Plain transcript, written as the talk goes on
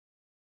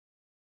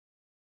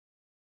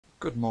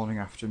Good morning,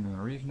 afternoon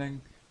or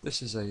evening.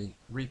 This is a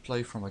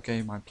replay from a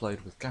game I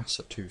played with Gas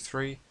at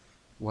 2-3,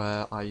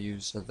 where I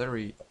use a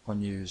very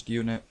unused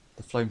unit,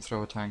 the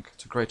Flamethrower tank,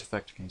 to great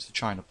effect against the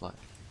China player.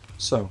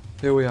 So,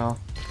 here we are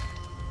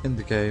in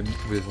the game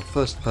with a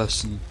first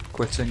person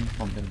quitting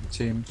on the enemy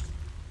team,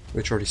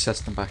 which already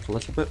sets them back a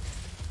little bit.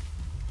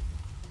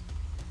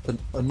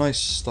 A nice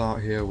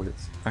start here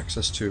with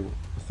access to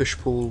a fish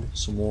pool,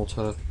 some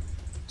water,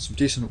 some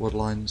decent wood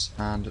lines,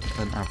 and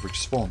an average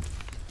spawn.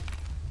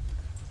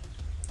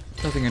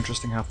 Nothing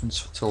interesting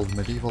happens till the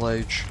medieval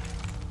age,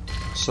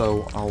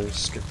 so I'll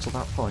skip to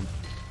that point.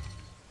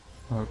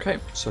 Okay,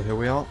 so here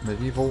we are,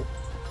 medieval,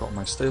 got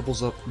my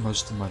stables up,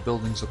 most of my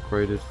buildings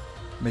upgraded,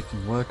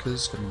 making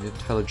workers, getting the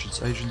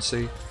intelligence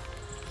agency,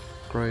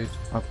 great.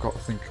 I've got I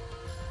think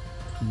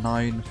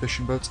 8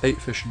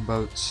 fishing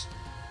boats,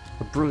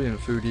 a brilliant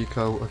food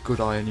eco, a good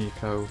iron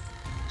eco,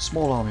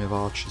 small army of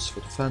archers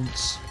for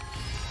defense,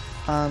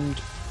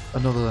 and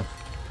another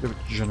bit of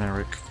a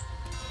generic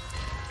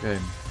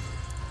game.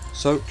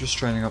 So, just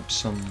training up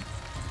some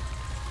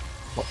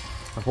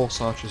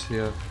horse archers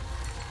here,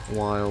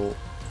 while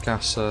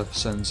Gasser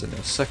sends in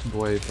a second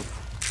wave of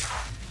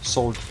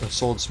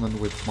swordsmen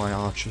with my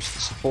archers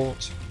to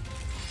support.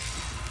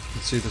 You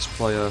can see this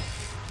player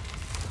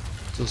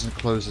doesn't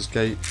close his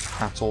gate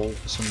at all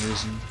for some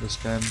reason this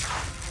game.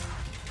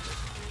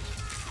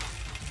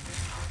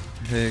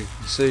 Here you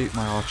can see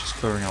my archers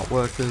clearing out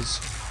workers,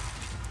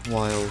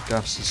 while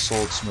Gasser's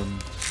swordsmen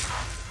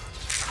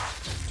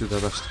do their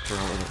best to clear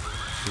out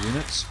the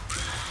units.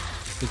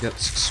 He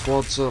gets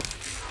squads up,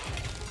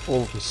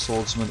 all of his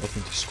swordsmen up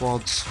into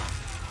squads,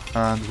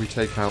 and we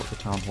take out the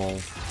town hall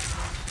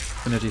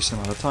in a decent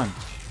amount of time.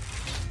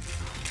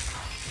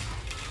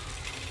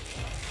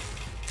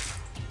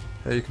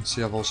 Here you can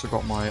see I've also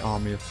got my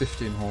army of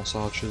 15 horse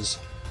archers,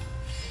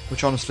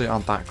 which honestly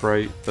aren't that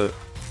great, but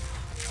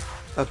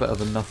they're better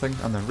than nothing,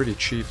 and they're really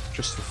cheap,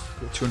 just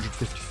for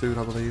 250 food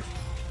I believe,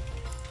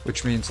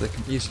 which means they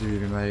can easily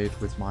be made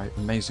with my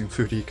amazing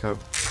food eco.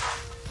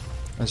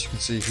 As you can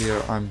see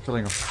here, I'm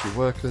killing off a few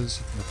workers.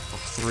 I think I've got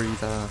 3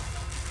 there.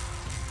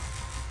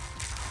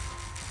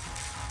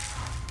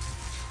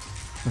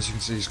 As you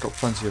can see, he's got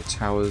plenty of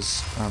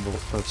towers and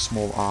a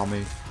small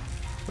army,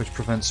 which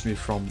prevents me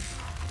from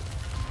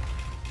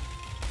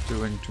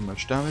doing too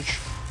much damage.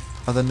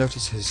 And then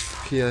notice his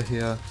pier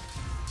here,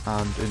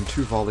 and in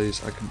 2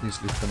 volleys I can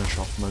easily finish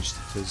off most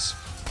of his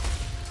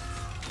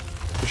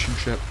fishing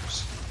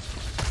ships.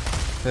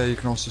 Here you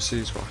can also see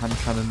he's got hand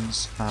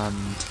cannons, and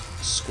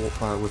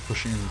we're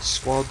pushing in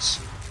squads,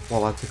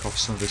 while I pick off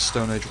some of his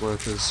Stone Age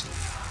workers.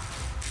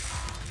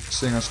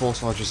 Seeing as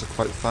horse archers are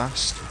quite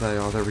fast, they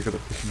are very good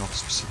at picking off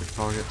specific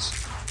targets,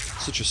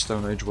 such as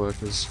Stone Age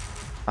workers,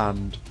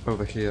 and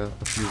over here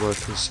a few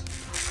workers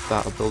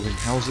that are building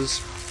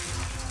houses.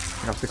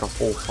 I think I pick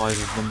off all 5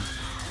 of them,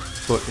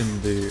 but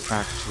in the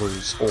act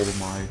lose all of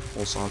my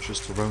horse archers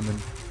to Ronin.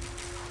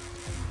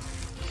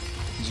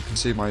 As you can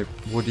see, my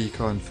wood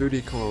eco and food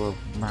eco are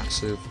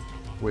massive,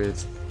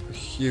 with a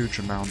huge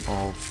amount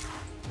of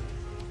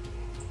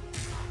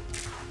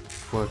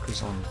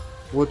workers on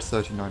wood,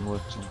 39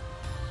 workers on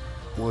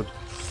wood,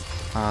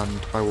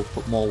 and I will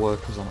put more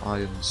workers on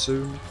iron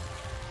soon.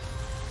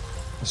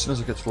 As soon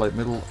as I get to late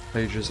Middle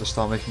Ages, I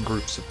start making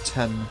groups of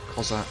 10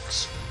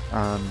 Cossacks,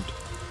 and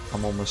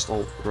I'm almost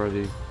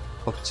already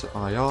up to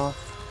IR.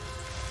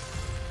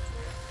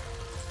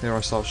 Here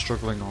I start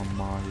struggling on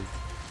my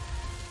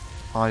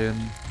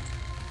iron.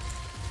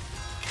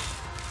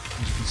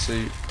 As you can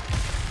see,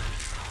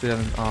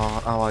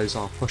 our allies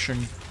are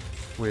pushing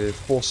with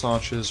horse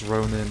archers,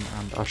 Ronin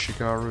and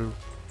Ashigaru.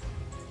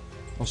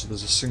 Also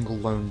there's a single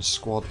lone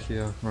squad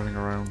here running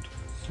around,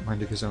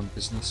 minding his own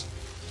business.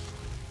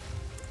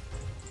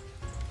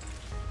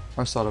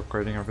 I start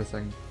upgrading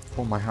everything.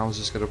 All my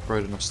houses get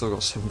upgraded and I've still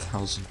got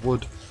 7,000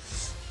 wood.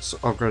 So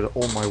I've upgraded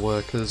all my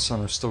workers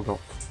and I've still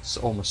got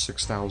almost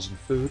 6,000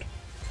 food.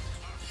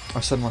 I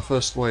send my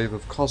first wave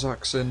of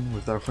Cossacks in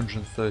with their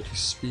 130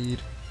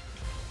 speed.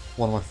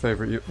 One of my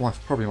favourite,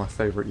 probably my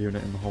favourite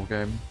unit in the whole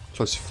game,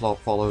 closely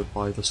followed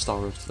by the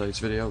star of today's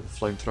video, the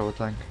Flamethrower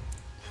tank.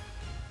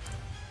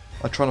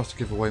 I try not to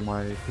give away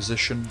my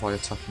position by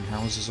attacking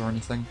houses or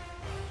anything.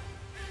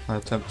 I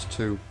attempt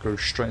to go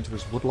straight into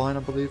his wood line,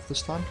 I believe,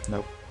 this time.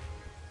 Nope.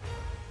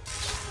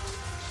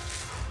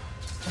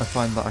 I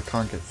find that I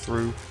can't get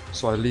through,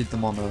 so I lead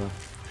them on a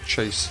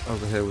chase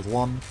over here with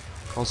one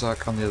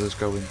Cossack, and the others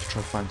go in to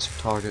try to find some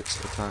targets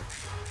to attack.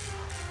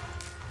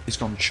 He's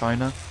gone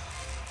China.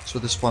 So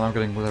at this point I'm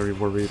getting very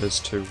worried as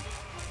to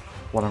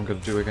what I'm going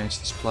to do against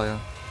this player.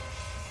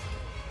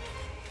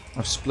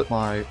 I've split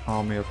my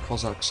army of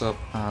Cossacks up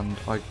and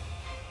I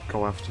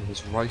go after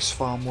his rice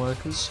farm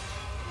workers.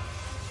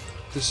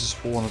 This is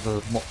one of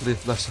the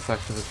less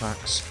effective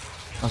attacks,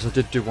 as I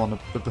did do one a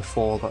bit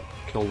before that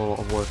killed a lot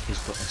of workers,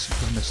 but I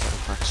simply missed that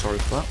attack, sorry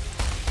for that.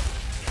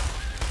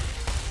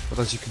 But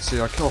as you can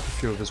see, I kill off a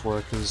few of his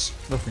workers,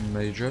 nothing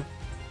major,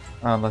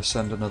 and I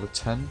send another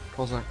 10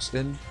 Cossacks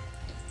in.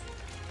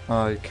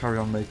 I carry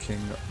on making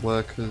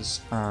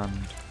workers and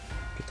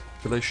get the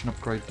population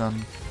upgrade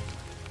done.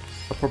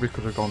 I probably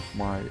could have gone for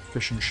my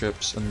fishing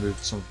ships and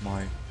moved some of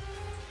my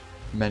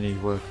many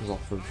workers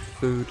off of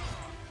food.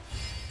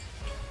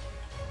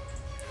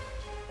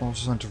 I'm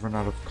also starting to run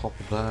out of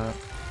copper there,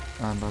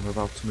 and I'm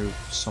about to move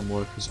some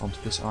workers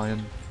onto this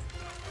iron,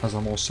 as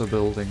I'm also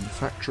building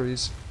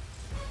factories.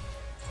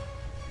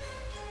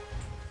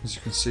 As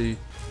you can see,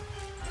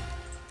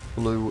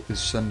 Blue is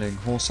sending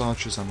horse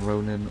archers and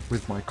Ronin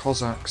with my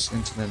Cossacks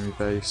into the enemy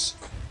base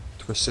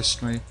to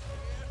assist me.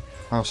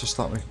 I also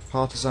start making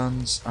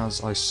partisans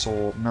as I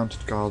saw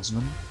mounted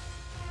guardsmen,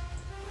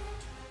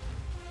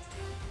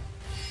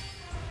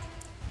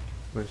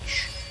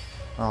 which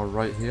are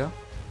right here.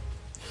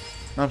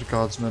 Mounted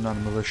guardsmen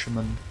and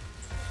militiamen,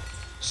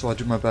 so I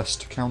do my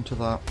best to counter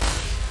that.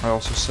 I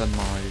also send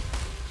my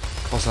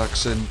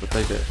Cossacks in, but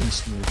they get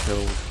instantly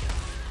killed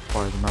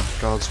by the mounted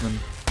guardsmen,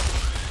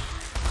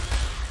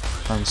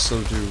 and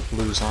so do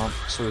Blue's army.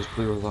 So is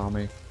Blue's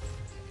army.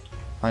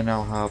 I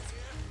now have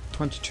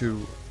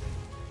 22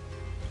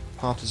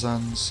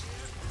 partisans,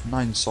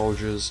 9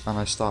 soldiers, and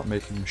I start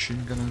making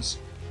machine gunners.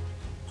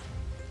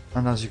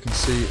 And as you can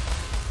see,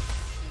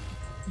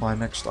 my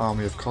next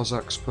army of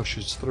Cossacks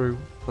pushes through,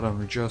 but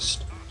only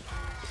just,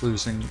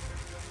 losing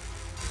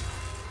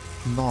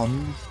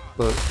none,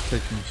 but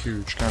taking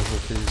huge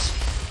casualties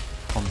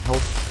on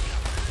health.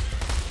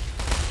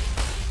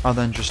 I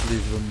then just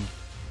leave them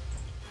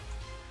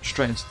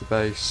straight into the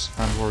base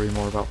and worry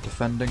more about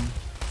defending,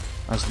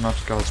 as the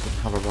mounted guardsmen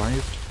have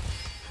arrived.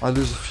 I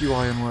lose a few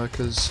iron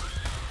workers,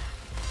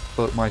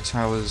 but my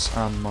towers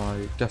and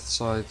my death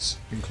sides,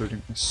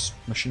 including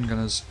machine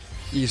gunners,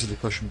 easily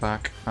push them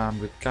back,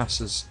 and with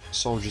gases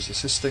soldiers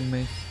assisting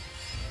me,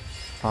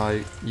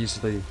 I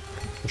easily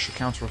push a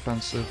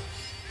counter-offensive.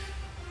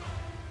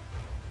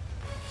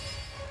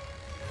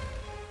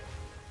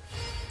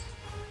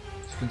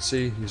 As you can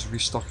see, he's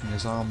restocking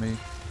his army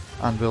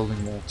and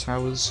building more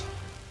towers.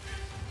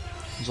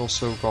 He's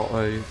also got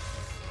a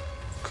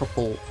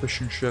couple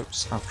fishing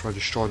ships after I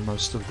destroyed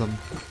most of them,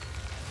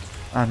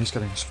 and he's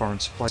getting his foreign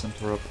supply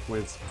centre up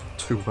with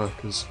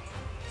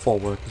 4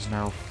 workers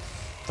now.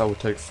 That would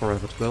take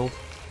forever to build.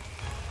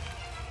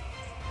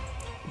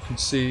 You can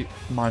see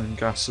mine and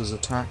gases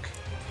attack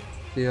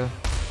here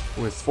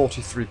with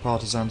 43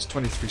 partisans,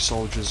 23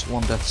 soldiers,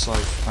 1 death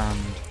scythe and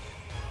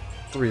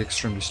 3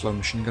 extremely slow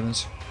machine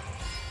gunners.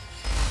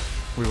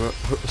 We were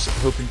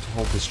hoping to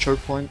hold this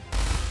choke point,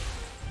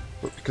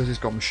 but because he's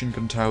got machine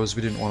gun towers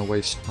we didn't want to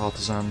waste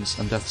partisans,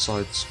 and death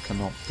scythes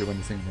cannot do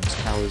anything against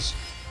towers.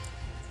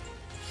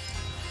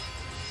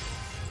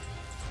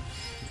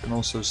 You can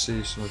also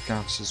see some of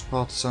Gauss's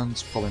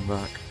partisans pulling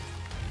back.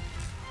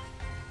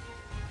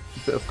 A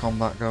bit of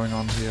combat going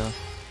on here.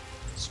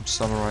 Some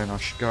samurai and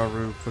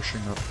Ashigaru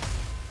pushing up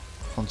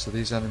onto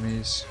these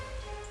enemies.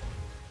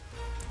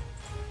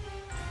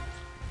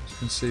 As you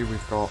can see,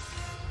 we've got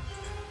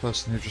a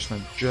person who just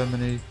went to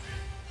Germany.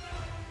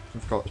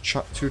 We've got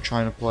 2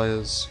 China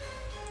players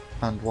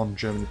and 1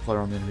 Germany player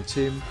on the enemy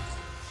team,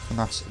 and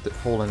that's the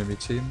whole enemy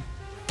team.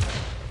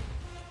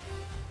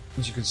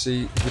 As you can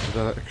see, he did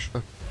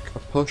a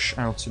push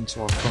out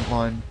into our front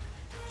line,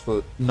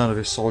 but none of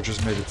his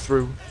soldiers made it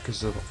through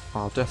because of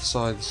our death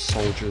scythes,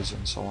 soldiers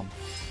and so on.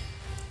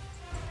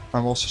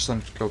 I'm also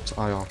starting to go up to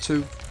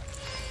IR2,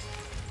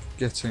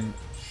 getting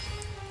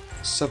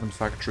 7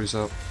 factories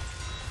up,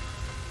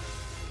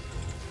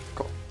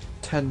 got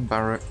 10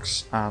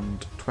 barracks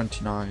and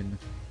 29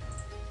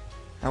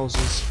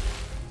 houses,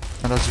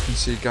 and as you can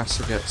see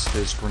Gasser gets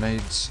his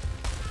grenades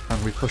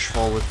and we push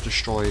forward to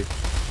destroy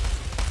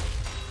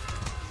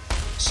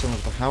some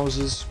of the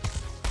houses,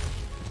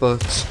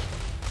 but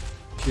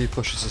he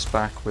pushes us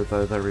back with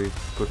a very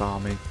good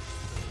army,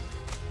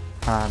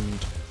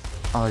 and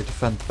I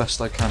defend the best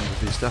I can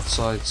with these death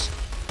sides,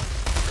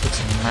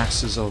 cutting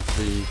masses of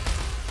the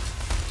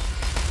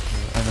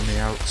enemy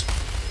out,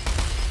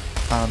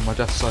 and my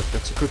death side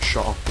gets a good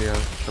shot off here,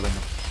 killing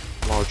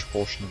a large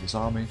portion of his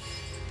army.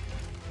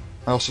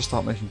 I also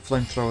start making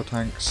flamethrower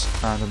tanks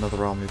and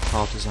another army of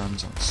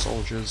partisans and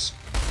soldiers.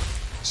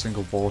 A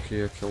single ball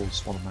here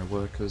kills one of my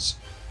workers.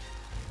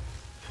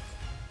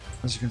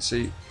 As you can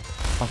see,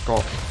 I've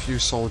got a few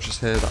soldiers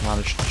here that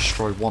managed to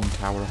destroy 1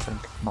 tower, I think.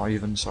 Not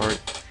even, sorry.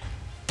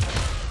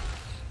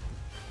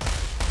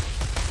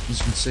 As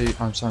you can see,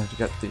 I'm starting to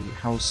get the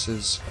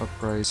houses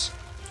upgrades,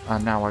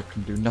 and now I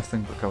can do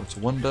nothing but go to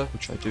Wonder,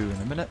 which I do in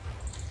a minute,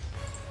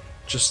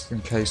 just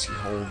in case he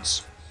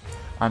holds.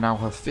 I now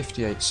have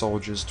 58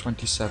 soldiers,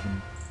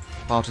 27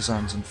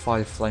 partisans and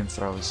 5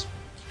 flamethrowers.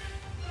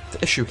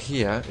 The issue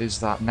here is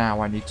that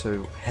now I need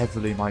to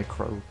heavily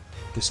micro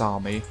this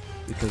army,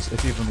 because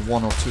if even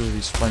 1 or 2 of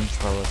these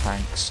flamethrower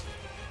tanks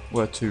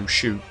were to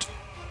shoot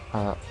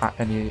at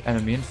any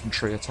enemy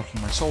infantry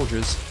attacking my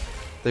soldiers,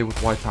 they would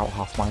wipe out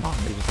half my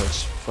army with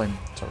those flame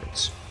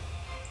turrets.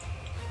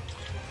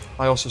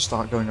 I also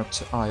start going up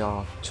to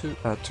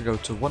IR2 to go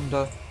to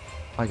Wonder.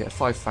 I get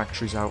 5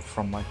 factories out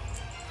from my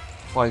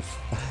 5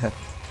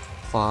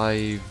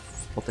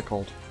 what they're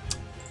called?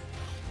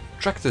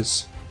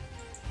 Tractors.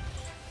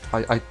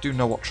 I do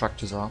know what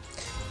tractors are,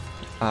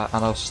 and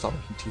I also start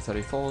making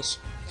T-34s.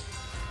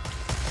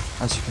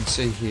 As you can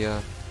see here,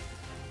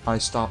 I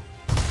start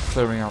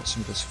clearing out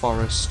some of this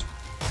forest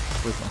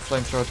with my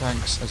flamethrower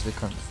tanks as they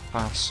currently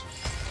pass.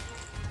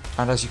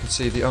 And as you can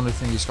see, the only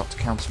thing he's got to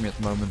counter me at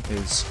the moment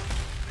is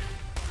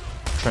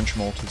trench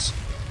mortars.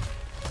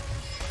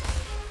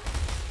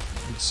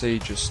 You can see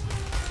just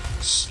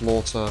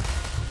slaughter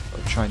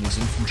of Chinese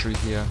infantry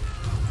here.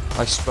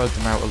 I spread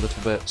them out a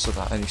little bit so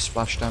that any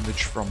splash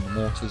damage from the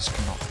mortars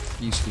cannot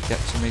easily get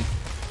to me,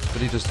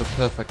 but he does the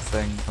perfect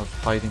thing of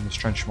hiding his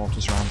trench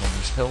mortars around on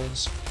these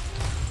hills,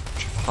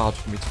 which are hard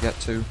for me to get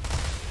to.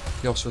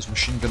 He also has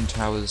machine gun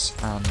towers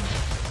and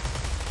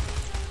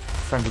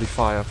friendly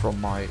fire from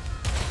my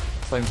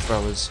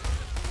flamethrowers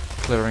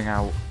clearing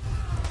out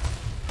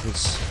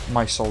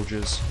my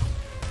soldiers.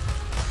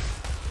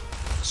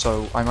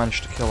 So I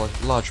managed to kill a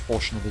large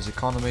portion of his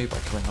economy by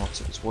killing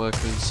lots of his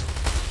workers.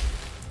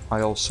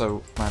 I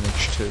also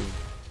managed to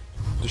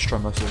destroy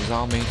most of his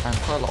army and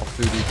quite a lot of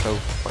food eco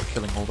by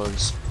killing all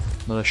those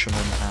militiamen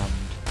and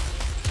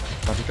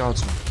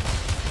bodyguardsmen.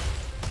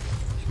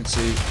 You can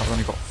see I've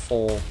only got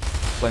 4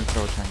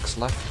 flamethrower tanks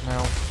left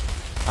now,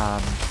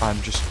 and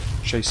I'm just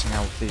chasing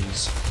out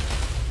these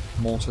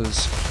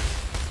mortars.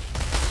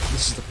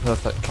 This is the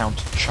perfect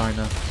counter to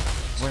China.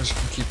 As long as you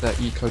can keep their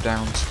eco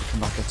down so they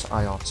cannot get to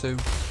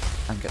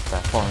IR2 and get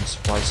their foreign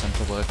supply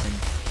centre working.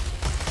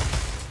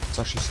 Let's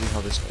actually see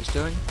how this guy's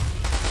doing.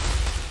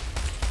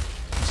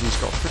 He's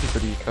got a pretty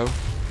good eco,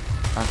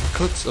 and he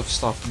could have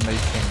started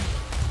making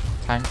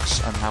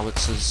tanks and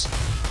howitzers.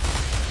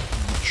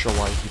 I'm not sure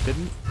why he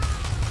didn't.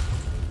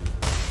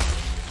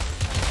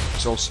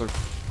 He's also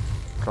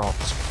got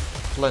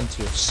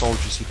plenty of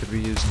soldiers he could be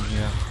using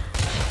here,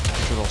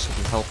 which would also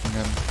be helping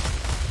him.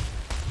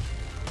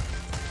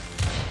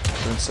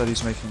 But instead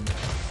he's making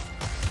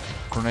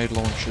grenade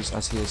launchers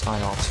as he is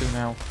IR2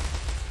 now.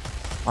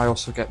 I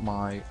also get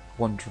my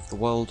Wonder of the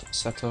World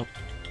set up,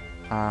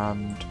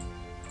 and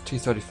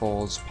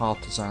T-34s,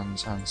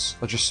 partisans, and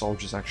just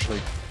soldiers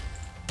actually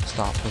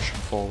start pushing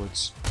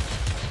forwards.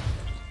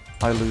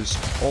 I lose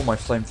all my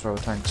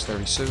flamethrower tanks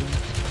very soon.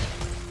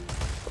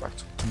 Go back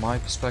to my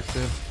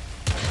perspective.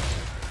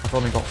 I've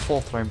only got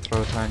 4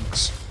 flamethrower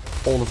tanks,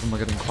 all of them are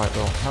getting quite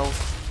low on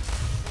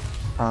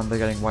health, and they're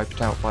getting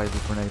wiped out by the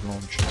grenade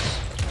launchers.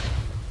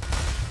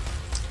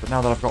 But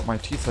now that I've got my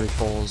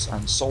T-34s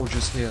and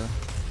soldiers here,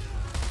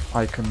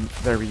 I can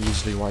very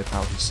easily wipe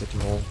out his city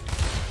hall.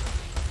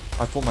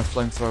 I pull my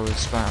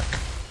flamethrowers back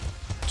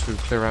to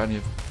clear out any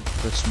of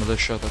this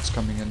militia that's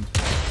coming in,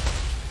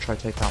 try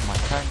to take out my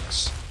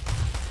tanks,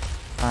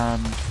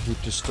 and he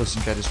just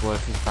doesn't get his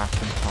workers back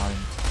in time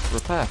to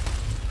repair.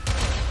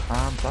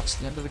 And that's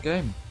the end of the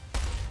game.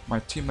 My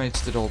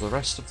teammates did all the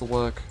rest of the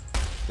work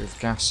with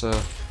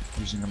Gasser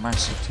using a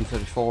massive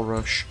T-34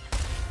 rush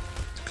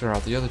to clear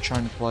out the other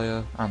China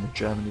player and the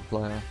Germany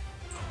player,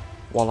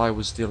 while I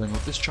was dealing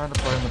with this China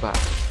player in the back.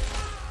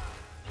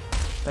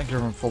 Thank you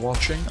everyone for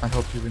watching, I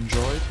hope you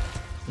enjoyed.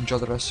 Enjoy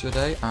the rest of your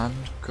day, and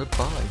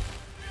goodbye.